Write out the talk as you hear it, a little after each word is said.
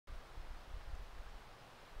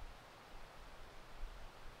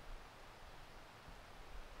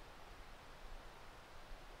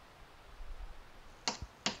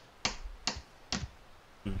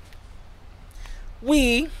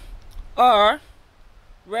We are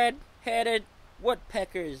red-headed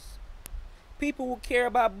woodpeckers. People who care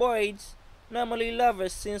about birds normally love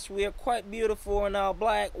us since we are quite beautiful in our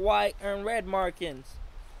black, white, and red markings.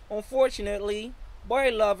 Unfortunately,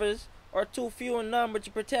 bird lovers are too few in number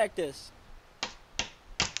to protect us.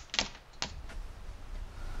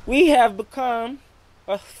 We have become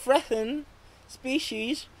a threatened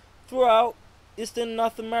species throughout eastern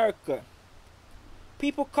North America.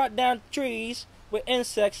 People cut down trees with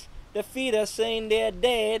insects that feed us, saying they are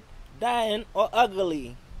dead, dying, or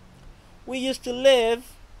ugly. We used to live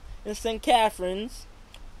in St. Catharines,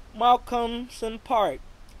 Malcolmson Park,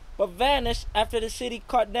 but vanished after the city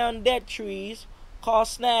cut down dead trees called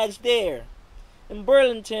snags there. In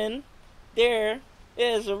Burlington, there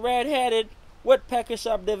is a red-headed woodpecker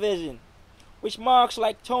subdivision, which marks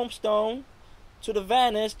like tombstone to the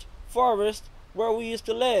vanished forest where we used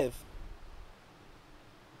to live.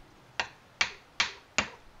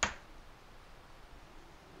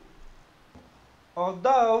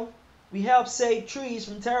 Although we help save trees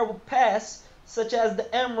from terrible pests such as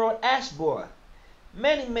the emerald ash borer,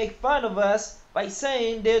 many make fun of us by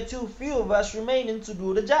saying there are too few of us remaining to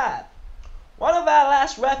do the job. One of our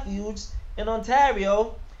last refuges in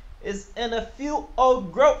Ontario is in a few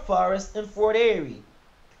old growth forests in Fort Erie.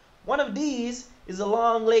 One of these is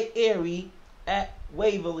along Lake Erie at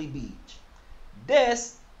Waverly Beach.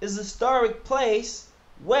 This is a historic place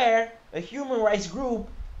where a human rights group,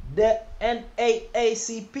 the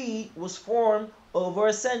NAACP, was formed over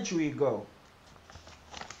a century ago.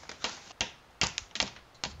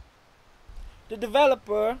 The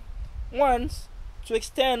developer wants to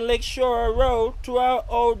extend Lakeshore Road to our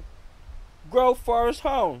old growth forest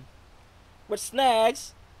home with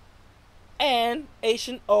snags and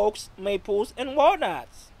ancient oaks, maples, and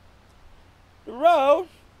walnuts. The road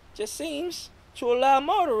just seems to allow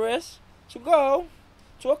motorists to go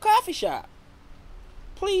to a coffee shop.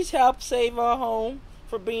 Please help save our home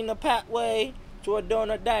from being a pathway to a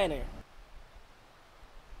donut diner.